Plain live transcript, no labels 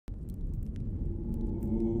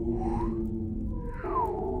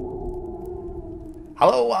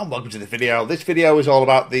Hello and welcome to the video. This video is all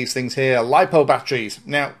about these things here, Lipo batteries.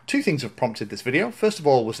 Now, two things have prompted this video. First of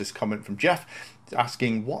all was this comment from Jeff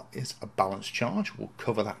asking what is a balanced charge. We'll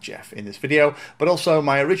cover that, Jeff, in this video, but also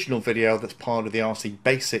my original video that's part of the RC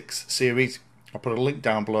Basics series. I'll put a link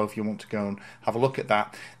down below if you want to go and have a look at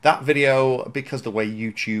that. That video, because the way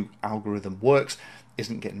YouTube algorithm works,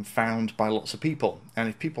 isn't getting found by lots of people. And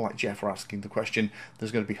if people like Jeff are asking the question,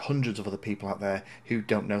 there's going to be hundreds of other people out there who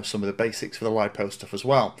don't know some of the basics for the Lipo stuff as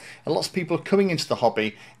well. And lots of people are coming into the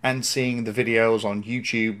hobby and seeing the videos on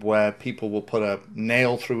YouTube where people will put a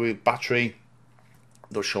nail through a battery,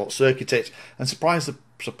 they'll short circuit it, and surprise,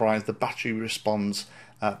 the battery responds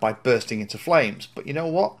by bursting into flames. But you know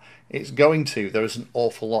what? It's going to. There is an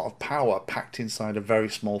awful lot of power packed inside a very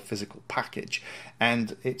small physical package,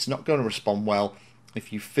 and it's not going to respond well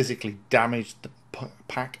if you physically damage the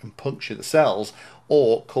pack and puncture the cells,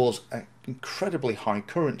 or cause an incredibly high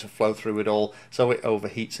current to flow through it all so it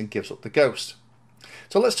overheats and gives up the ghost.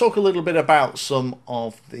 So let's talk a little bit about some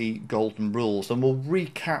of the golden rules, and we'll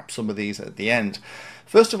recap some of these at the end.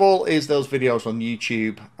 First of all is those videos on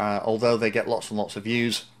YouTube. Although they get lots and lots of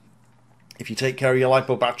views, if you take care of your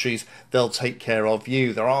Lipo batteries, they'll take care of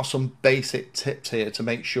you. There are some basic tips here to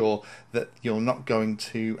make sure that you're not going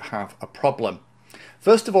to have a problem.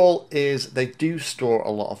 First of all is they do store a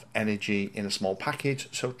lot of energy in a small package,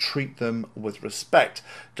 so treat them with respect.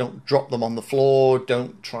 Don't drop them on the floor,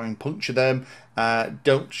 don't try and puncture them,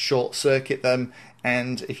 don't short circuit them,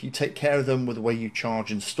 and if you take care of them with the way you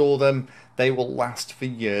charge and store them, they will last for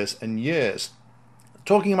years and years.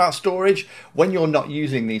 Talking about storage, when you're not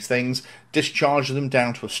using these things, discharge them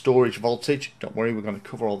down to a storage voltage. Don't worry, we're going to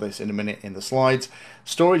cover all this in a minute in the slides.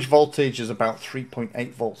 Storage voltage is about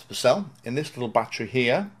 3.8 volts per cell. In this little battery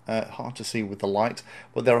here, hard to see with the light,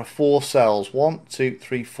 but there are 4 cells, 1, 2,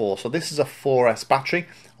 3, 4. So this is a 4S battery,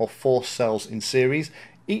 or 4 cells in series.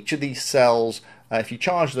 Each of these cells, if you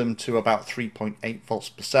charge them to about 3.8 volts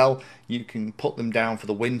per cell, you can put them down for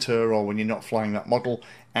the winter or when you're not flying that model,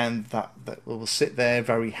 and that will sit there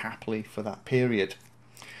very happily for that period.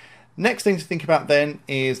 Next thing to think about then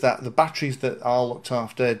is that the batteries that are looked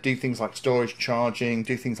after do things like storage charging,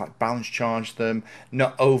 do things like balance charge them,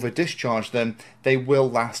 not over discharge them. They will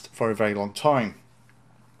last for a very long time.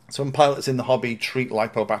 Some pilots in the hobby treat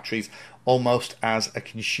Lipo batteries almost as a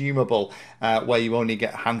consumable, where you only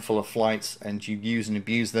get a handful of flights and you use and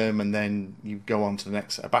abuse them and then you go on to the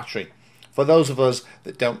next battery. For those of us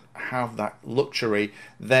that don't have that luxury,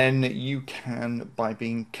 then you can, by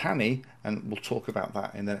being canny, and we'll talk about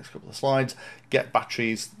that in the next couple of slides, get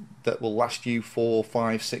batteries that will last you 4,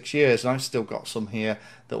 5, 6 years. And I've still got some here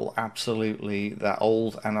that will absolutely, they're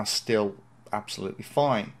old and are still absolutely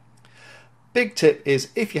fine. Big tip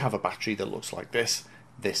is, if you have a battery that looks like this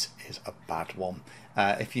is a bad one.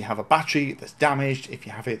 If you have a battery that's damaged, if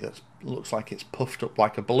you have it that looks like it's puffed up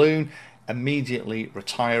like a balloon, immediately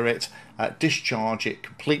retire it, discharge it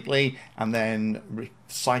completely, and then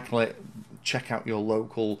recycle it. Check out your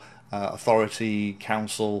local authority,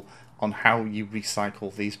 council, on how you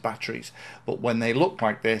recycle these batteries. But when they look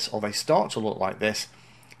like this, or they start to look like this,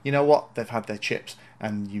 you know what? They've had their chips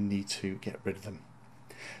and you need to get rid of them.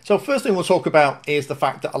 So first thing we'll talk about is the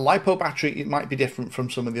fact that a Lipo battery, it might be different from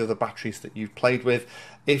some of the other batteries that you've played with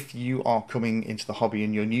if you are coming into the hobby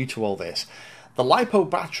and you're new to all this. The Lipo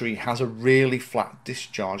battery has a really flat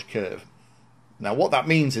discharge curve. Now what that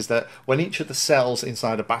means is that when each of the cells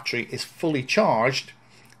inside a battery is fully charged,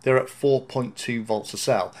 they're at 4.2 volts a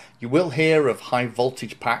cell. You will hear of high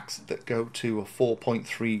voltage packs that go to a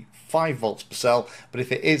 4.35 volts per cell, but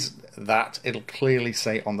if it is that, it'll clearly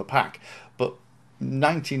say on the pack. But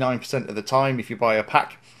 99% of the time, if you buy a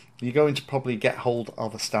pack, you're going to probably get hold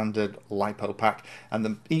of a standard Lipo pack, and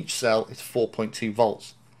then each cell is 4.2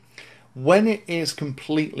 volts. When it is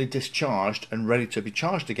completely discharged and ready to be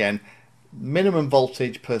charged again, minimum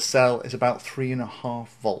voltage per cell is about 3.5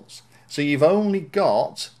 volts. So you've only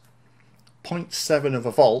got 0.7 of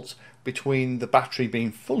a volt between the battery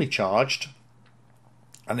being fully charged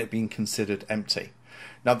and it being considered empty.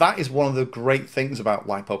 Now that is one of the great things about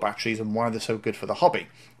Lipo batteries and why they're so good for the hobby,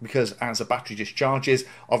 because as a battery discharges,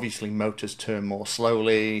 obviously motors turn more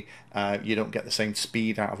slowly, you don't get the same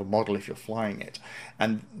speed out of a model if you're flying it.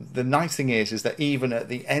 And the nice thing is that even at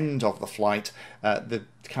the end of the flight, the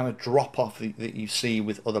kind of drop off that you see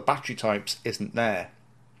with other battery types isn't there.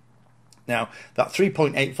 Now that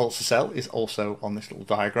 3.8 volts a cell is also on this little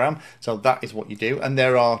diagram, so that is what you do, and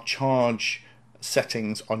there are charge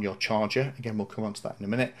settings on your charger. Again, we'll come on to that in a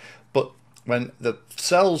minute. But when the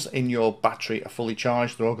cells in your battery are fully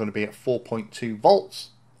charged, they're all going to be at 4.2 volts,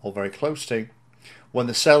 or very close to. When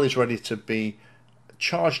the cell is ready to be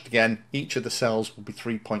charged again, each of the cells will be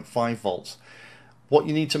 3.5 volts. What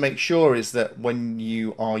you need to make sure is that when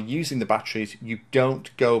you are using the batteries, you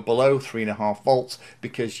don't go below 3.5 volts,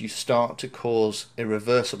 because you start to cause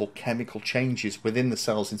irreversible chemical changes within the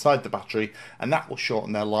cells inside the battery, and that will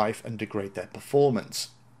shorten their life and degrade their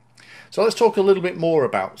performance. So let's talk a little bit more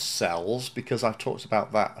about cells, because I've talked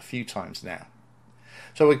about that a few times now.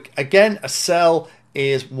 So again, a cell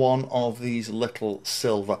is one of these little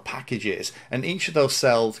silver packages, and each of those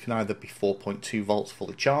cells can either be 4.2 volts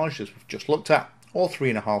fully charged, as we've just looked at, or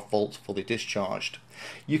 3.5 volts fully discharged.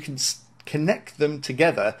 You can connect them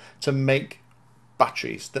together to make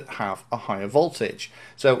batteries that have a higher voltage.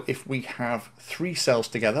 So if we have 3 cells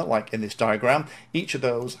together, like in this diagram, each of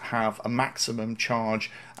those have a maximum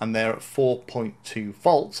charge and they're at 4.2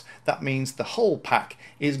 volts. That means the whole pack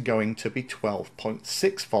is going to be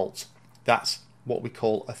 12.6 volts. That's what we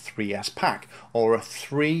call a 3S pack, or a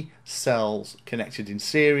 3 cells connected in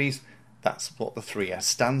series. That's what the 3S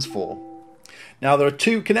stands for. Now, there are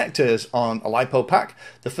 2 connectors on a Lipo pack.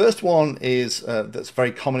 The first one is that's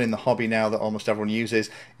very common in the hobby now, that almost everyone uses,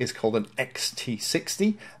 is called an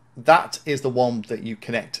XT60. That is the one that you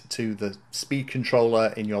connect to the speed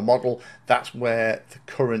controller in your model. That's where the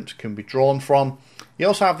current can be drawn from. You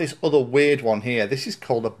also have this other weird one here. This is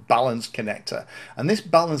called a balance connector, and this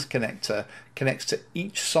balance connector connects to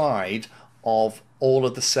each side of all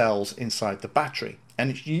of the cells inside the battery, and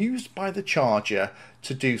it's used by the charger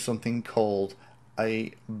to do something called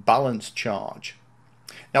a balance charge.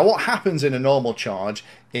 Now, what happens in a normal charge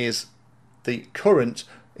is the current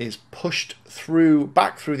is pushed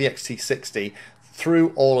back through the XT60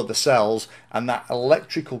 through all of the cells, and that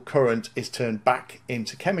electrical current is turned back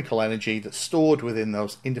into chemical energy that's stored within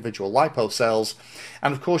those individual Lipo cells.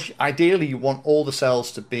 And of course, ideally you want all the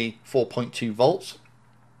cells to be 4.2 volts.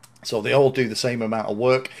 So they all do the same amount of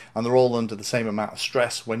work and they're all under the same amount of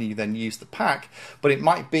stress when you then use the pack. But it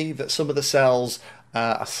might be that some of the cells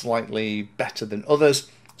are slightly better than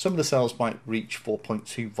others. Some of the cells might reach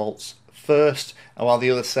 4.2 volts first, while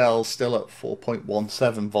the other cells still at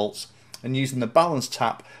 4.17 volts. And using the balance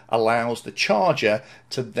tap allows the charger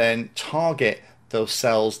to then target those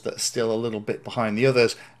cells that are still a little bit behind the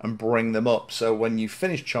others and bring them up. So when you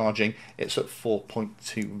finish charging, it's at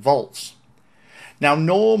 4.2 volts. Now,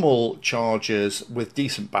 normal chargers with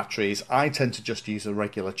decent batteries, I tend to just use a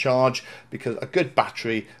regular charge, because a good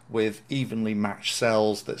battery with evenly matched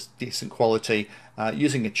cells that's decent quality,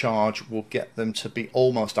 using a charge will get them to be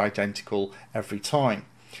almost identical every time.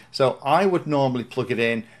 So I would normally plug it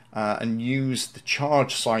in and use the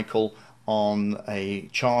charge cycle on a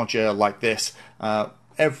charger like this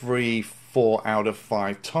every 4 out of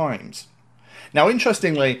 5 times. Now,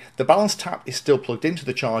 interestingly, the balance tap is still plugged into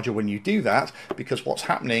the charger when you do that, because what's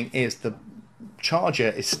happening is the charger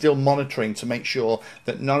is still monitoring to make sure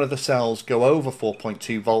that none of the cells go over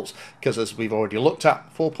 4.2 volts, because as we've already looked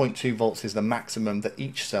at, 4.2 volts is the maximum that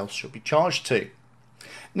each cell should be charged to.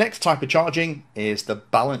 Next type of charging is the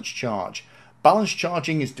balance charge. Balance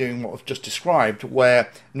charging is doing what I've just described, where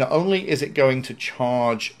not only is it going to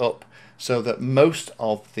charge up so that most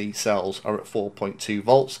of the cells are at 4.2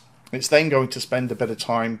 volts, it's then going to spend a bit of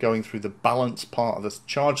time going through the balance part of the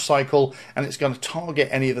charge cycle, and it's going to target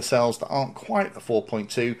any of the cells that aren't quite at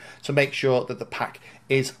 4.2 to make sure that the pack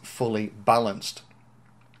is fully balanced.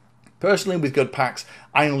 Personally, with good packs,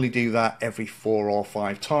 I only do that every 4 or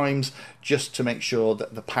 5 times, just to make sure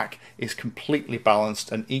that the pack is completely balanced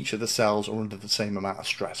and each of the cells are under the same amount of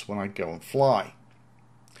stress when I go and fly.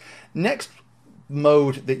 Next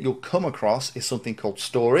mode that you'll come across is something called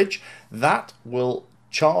storage. That will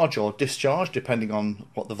charge or discharge, depending on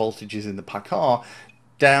what the voltages in the pack are,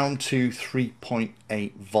 down to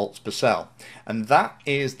 3.8 volts per cell. And that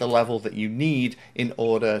is the level that you need in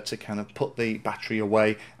order to kind of put the battery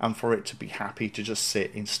away and for it to be happy to just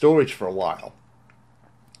sit in storage for a while.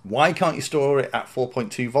 Why can't you store it at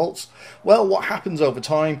 4.2 volts? Well, what happens over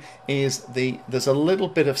time is there's a little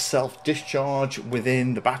bit of self-discharge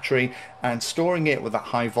within the battery, and storing it with that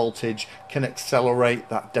high voltage can accelerate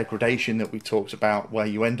that degradation that we talked about, where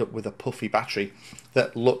you end up with a puffy battery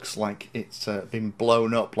that looks like it's been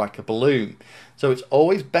blown up like a balloon. So it's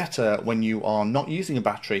always better when you are not using a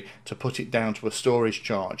battery to put it down to a storage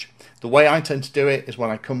charge. The way I tend to do it is when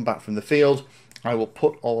I come back from the field, I will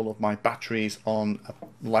put all of my batteries on a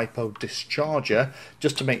Lipo discharger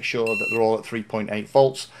just to make sure that they're all at 3.8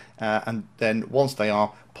 volts, and then once they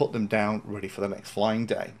are, put them down ready for the next flying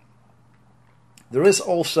day. There is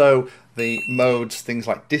also the modes, things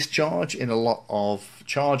like discharge in a lot of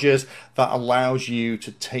chargers, that allows you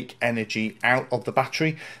to take energy out of the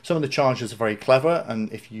battery. Some of the chargers are very clever,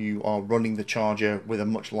 and if you are running the charger with a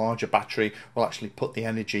much larger battery, will actually put the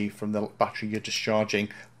energy from the battery you're discharging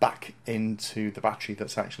back into the battery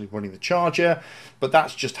that's actually running the charger. But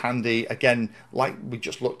that's just handy, again, like we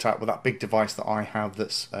just looked at with that big device that I have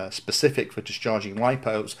that's specific for discharging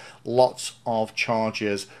lipos. Lots of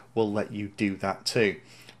chargers will let you do that too.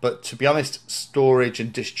 But to be honest, storage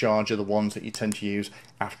and discharge are the ones that you tend to use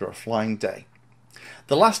after a flying day.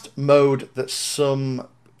 The last mode that some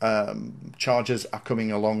chargers are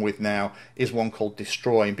coming along with now is one called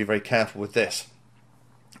destroy, and be very careful with this.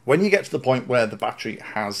 When you get to the point where the battery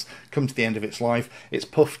has come to the end of its life, it's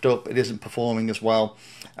puffed up, it isn't performing as well,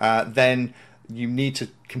 then you need to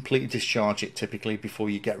completely discharge it typically before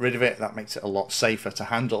you get rid of it. That makes it a lot safer to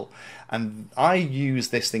handle. And I use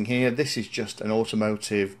this thing here. This is just an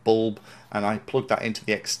automotive bulb, and I plug that into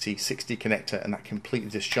the XT60 connector, and that completely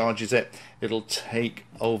discharges it. It'll take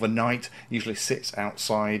overnight, usually sits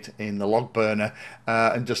outside in the log burner,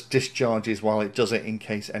 and just discharges while it does it in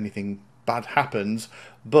case anything bad happens.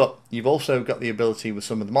 But you've also got the ability with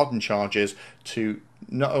some of the modern chargers to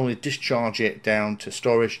not only discharge it down to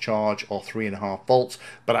storage charge or 3.5 volts,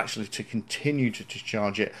 but actually to continue to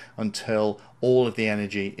discharge it until all of the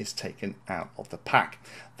energy is taken out of the pack.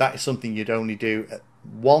 That is something you'd only do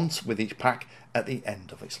once with each pack at the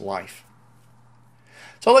end of its life.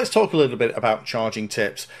 So let's talk a little bit about charging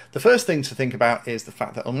tips. The first thing to think about is the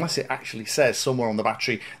fact that unless it actually says somewhere on the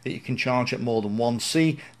battery that you can charge at more than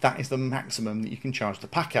 1C, that is the maximum that you can charge the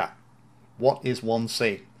pack at. What is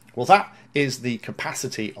 1C? Well, that is the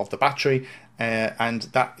capacity of the battery, and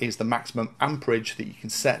that is the maximum amperage that you can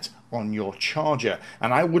set on your charger.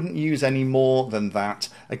 And I wouldn't use any more than that,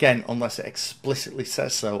 again, unless it explicitly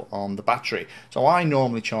says so on the battery. So I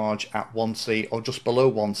normally charge at 1C or just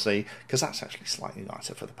below 1C, because that's actually slightly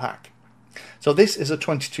nicer for the pack. So this is a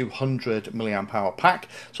 2200 milliamp hour pack,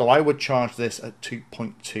 so I would charge this at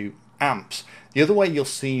 2.2 amps. The other way you'll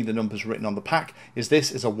see the numbers written on the pack is this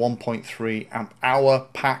is a 1.3 amp hour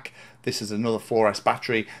pack. This is another 4S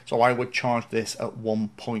battery, so I would charge this at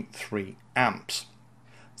 1.3 amps.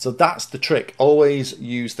 So that's the trick. Always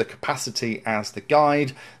use the capacity as the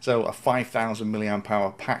guide. So a 5000 milliamp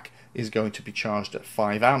hour pack is going to be charged at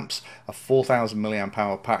 5 amps. A 4000 milliamp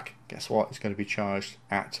hour pack, guess what, is going to be charged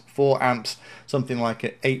at 4 amps. Something like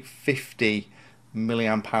an 850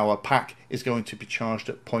 milliamp hour pack is going to be charged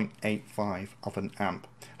at 0.85 of an amp.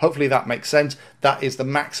 Hopefully that makes sense. That is the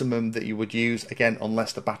maximum that you would use, again,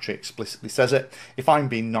 unless the battery explicitly says it. If I'm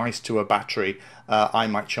being nice to a battery, I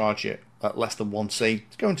might charge it at less than 1C.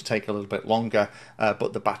 It's going to take a little bit longer,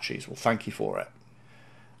 but the batteries will thank you for it.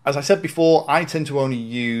 As I said before, I tend to only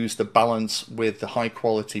use the balance with the high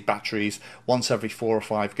quality batteries once every 4 or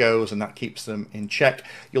 5 goes, and that keeps them in check.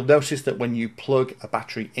 You'll notice that when you plug a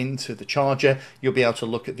battery into the charger, you'll be able to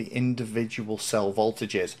look at the individual cell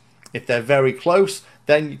voltages. If they're very close,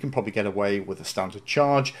 then you can probably get away with a standard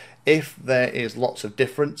charge. If there is lots of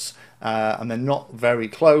difference and they're not very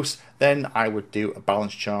close, then I would do a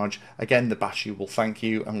balanced charge. Again, the battery will thank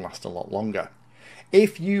you and last a lot longer.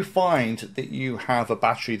 If you find that you have a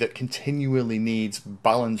battery that continually needs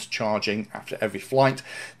balanced charging after every flight,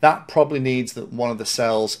 that probably needs that one of the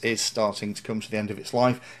cells is starting to come to the end of its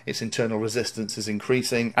life, its internal resistance is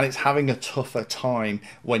increasing, and it's having a tougher time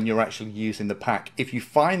when you're actually using the pack. If you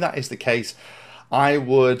find that is the case, I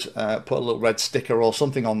would put a little red sticker or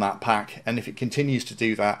something on that pack, and if it continues to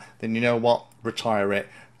do that, then you know what, retire it.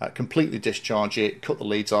 Completely discharge it, cut the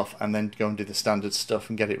leads off, and then go and do the standard stuff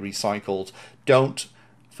and get it recycled. Don't,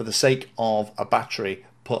 for the sake of a battery,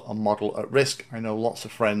 put a model at risk. I know lots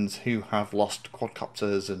of friends who have lost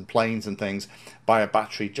quadcopters and planes and things by a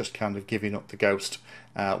battery just kind of giving up the ghost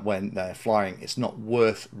when they're flying. It's not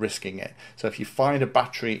worth risking it. So if you find a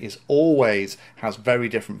battery has very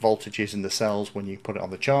different voltages in the cells when you put it on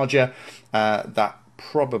the charger, that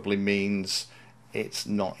probably means it's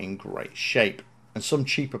not in great shape. And some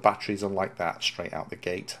cheaper batteries are like that straight out the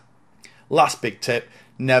gate. Last big tip,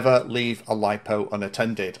 never leave a LiPo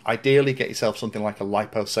unattended. Ideally get yourself something like a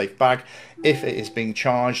LiPo safe bag. If it is being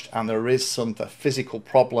charged and there is some physical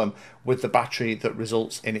problem with the battery that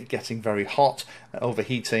results in it getting very hot,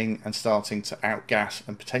 overheating and starting to outgas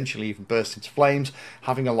and potentially even burst into flames,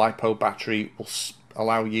 having a LiPo battery will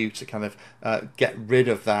allow you to kind of get rid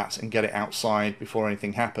of that and get it outside before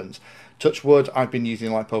anything happens. Touch wood, I've been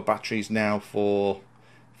using LiPo batteries now for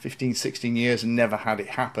 15, 16 years and never had it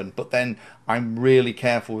happen. But then I'm really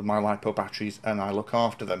careful with my LiPo batteries and I look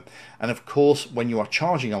after them. And of course, when you are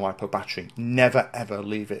charging a LiPo battery, never ever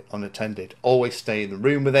leave it unattended. Always stay in the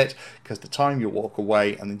room with it, because the time you walk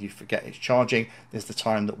away and then you forget it's charging is the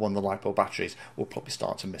time that one of the LiPo batteries will probably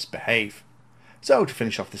start to misbehave. So to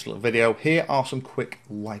finish off this little video, here are some quick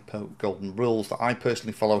LiPo golden rules that I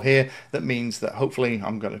personally follow here. That means that hopefully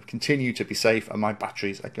I'm going to continue to be safe and my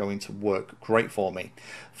batteries are going to work great for me.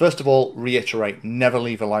 First of all, reiterate, never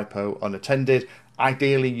leave a LiPo unattended.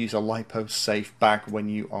 Ideally use a LiPo safe bag when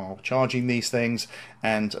you are charging these things,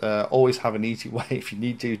 and always have an easy way if you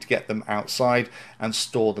need to get them outside and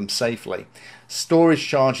store them safely. Storage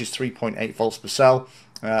charge is 3.8 volts per cell.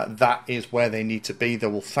 That is where they need to be. They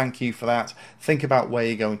will thank you for that. Think about where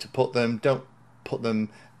you're going to put them. Don't put them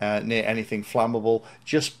near anything flammable.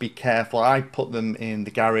 Just be careful. I put them in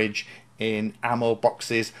the garage in ammo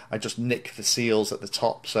boxes. I just nick the seals at the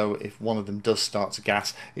top, so if one of them does start to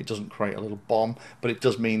gas, it doesn't create a little bomb. But it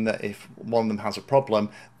does mean that if one of them has a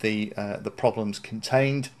problem, the problem's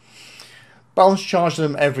contained. Balance charge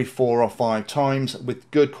them every 4 or 5 times.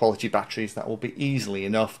 With good quality batteries, that will be easily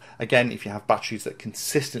enough. Again, if you have batteries that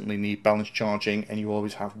consistently need balance charging and you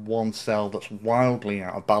always have one cell that's wildly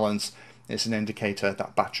out of balance, it's an indicator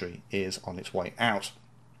that battery is on its way out.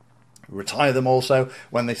 Retire them also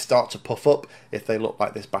when they start to puff up. If they look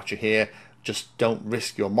like this battery here, just don't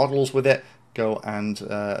risk your models with it. Go and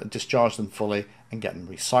discharge them fully and get them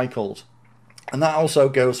recycled. And that also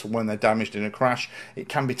goes for when they're damaged in a crash. It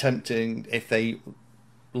can be tempting, if they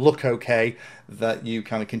look okay, that you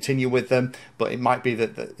kind of continue with them, but it might be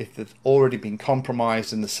that if they've already been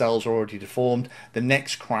compromised and the cells are already deformed, the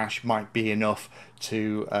next crash might be enough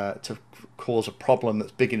to cause a problem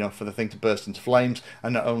that's big enough for the thing to burst into flames.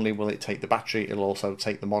 And not only will it take the battery, it'll also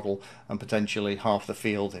take the model and potentially half the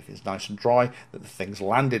field, if it's nice and dry, that the thing's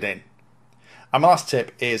landed in. And my last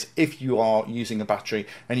tip is, if you are using a battery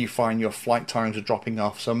and you find your flight times are dropping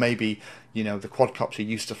off, so maybe, you know, the quadcopter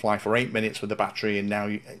used to fly for 8 minutes with the battery and now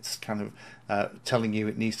it's kind of telling you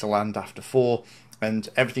it needs to land after 4, and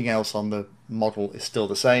everything else on the model is still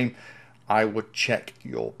the same, I would check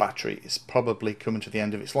your battery. It's probably coming to the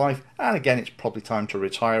end of its life, and again, it's probably time to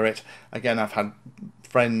retire it. Again, I've had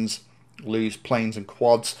friends lose planes and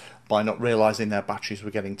quads by not realizing their batteries were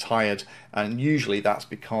getting tired, and usually that's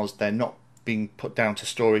because they're not being put down to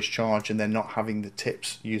storage charge and they're not having the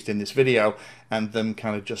tips used in this video, and them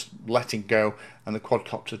kind of just letting go and the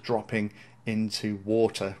quadcopter dropping into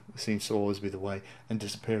water seems to always be the way, and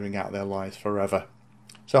disappearing out of their lives forever.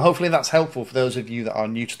 So hopefully that's helpful for those of you that are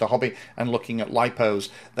new to the hobby and looking at LiPos.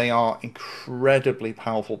 They are incredibly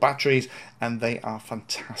powerful batteries and they are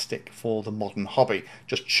fantastic for the modern hobby.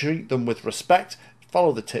 Just treat them with respect,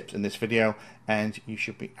 follow the tips in this video, and you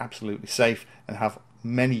should be absolutely safe and have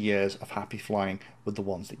many years of happy flying with the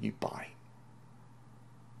ones that you buy.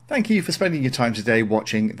 Thank you for spending your time today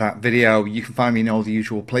watching that video. You can find me in all the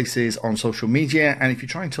usual places on social media, and if you're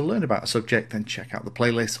trying to learn about a subject, then check out the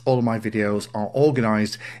playlist. All of my videos are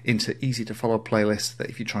organized into easy to follow playlists that,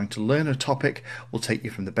 if you're trying to learn a topic, will take you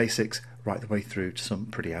from the basics right the way through to some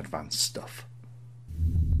pretty advanced stuff.